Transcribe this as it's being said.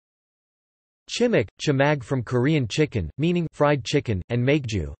Chimaek, Chimaeg from Korean chicken, meaning fried chicken, and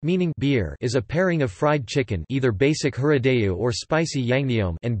maekju, meaning beer, is a pairing of fried chicken, either basic huraedae or spicy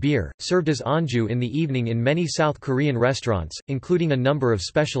yangnyeom, and beer, served as anju in the evening in many South Korean restaurants, including a number of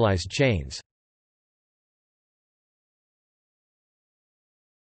specialized chains.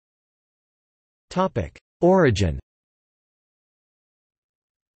 Topic: Origin.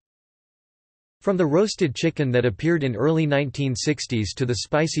 From the roasted chicken that appeared in early 1960s to the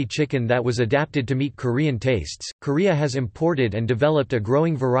spicy chicken that was adapted to meet Korean tastes, Korea has imported and developed a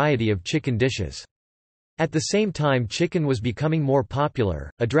growing variety of chicken dishes. At the same time chicken was becoming more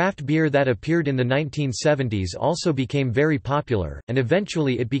popular, a draft beer that appeared in the 1970s also became very popular, and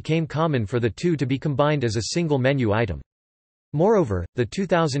eventually it became common for the two to be combined as a single menu item. Moreover, the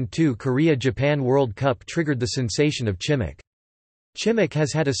 2002 Korea-Japan World Cup triggered the sensation of Chimaek. Chimaek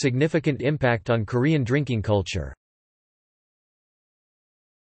has had a significant impact on Korean drinking culture.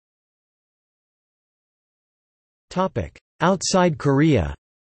 Outside Korea.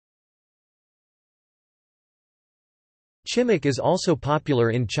 Chimaek is also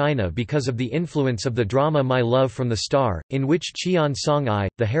popular in China because of the influence of the drama My Love from the Star, in which Cheon Song-ai,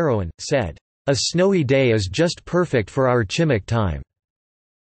 the heroine, said, "A snowy day is just perfect for our Chimaek time."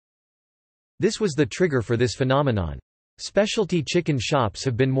 This was the trigger for this phenomenon. Specialty chicken shops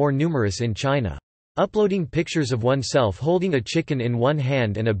have been more numerous in China. Uploading pictures of oneself holding a chicken in one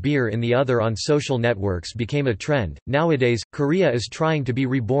hand and a beer in the other on social networks became a trend. Nowadays, Korea is trying to be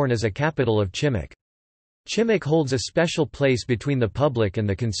reborn as a capital of Chimaek. Chimaek holds a special place between the public and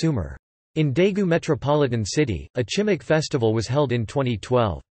the consumer. In Daegu Metropolitan City, a Chimaek festival was held in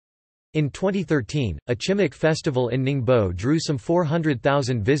 2012. In 2013, a Chimaek festival in Ningbo drew some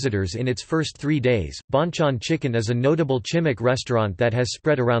 400,000 visitors in its first 3 days. Bonchon Chicken is a notable Chimaek restaurant that has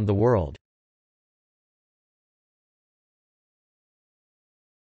spread around the world.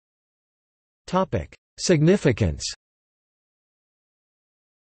 Topic: Significance.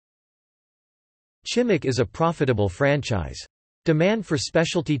 Chimaek is a profitable franchise. Demand for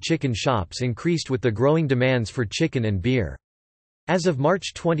specialty chicken shops increased with the growing demands for chicken and beer. As of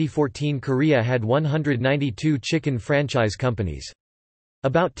March 2014, Korea had 192 chicken franchise companies.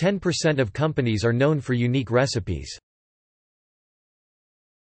 About 10% of companies are known for unique recipes.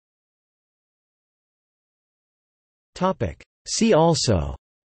 See also: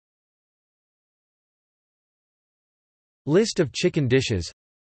 List of chicken dishes,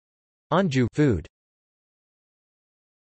 Anju food.